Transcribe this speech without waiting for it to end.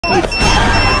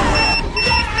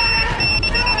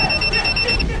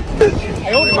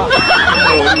no.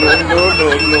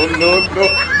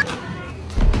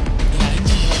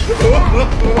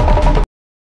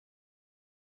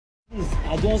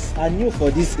 I new for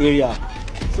this area,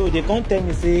 so they can't tell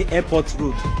me say airport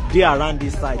road dey around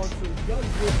this side.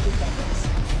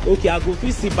 Okay, I go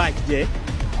fit see bike there.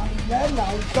 Then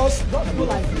now just don't go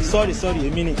like this. Sorry,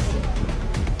 a minute.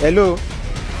 Hello.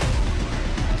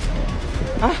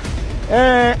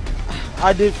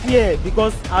 I dey fear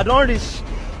because I don't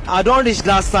reach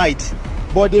that side,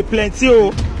 but they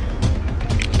plenty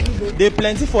they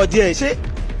plenty for there. Shey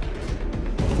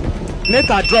make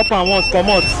I drop am once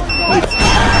comot.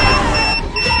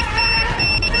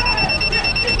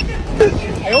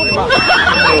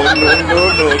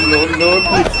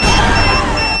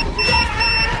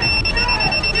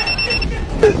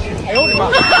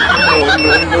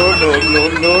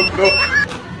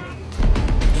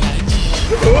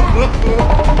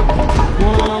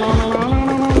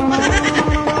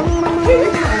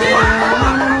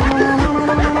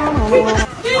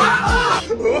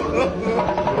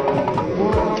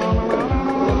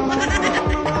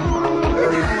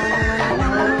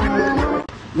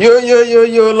 No.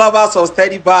 Yo, lovers of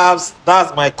Steady Babs,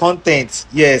 that's my content.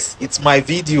 Yes, it's my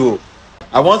video.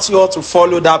 I want you all to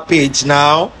follow that page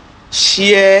now,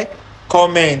 share,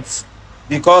 comment,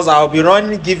 because I'll be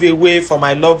running giveaway for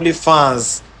my lovely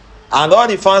fans and all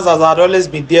the fans that had always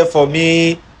been there for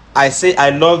me. I say I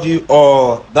love you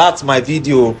all. That's my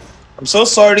video. I'm so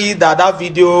sorry that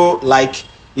video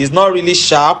is not really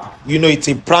sharp. You know, it's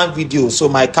a prank video, so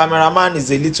my cameraman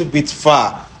is a little bit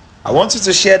far. I want you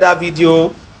to share that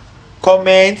video,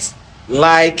 comment,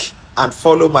 like, and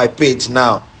follow my page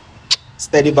now.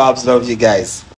 Steady Babs, love you guys.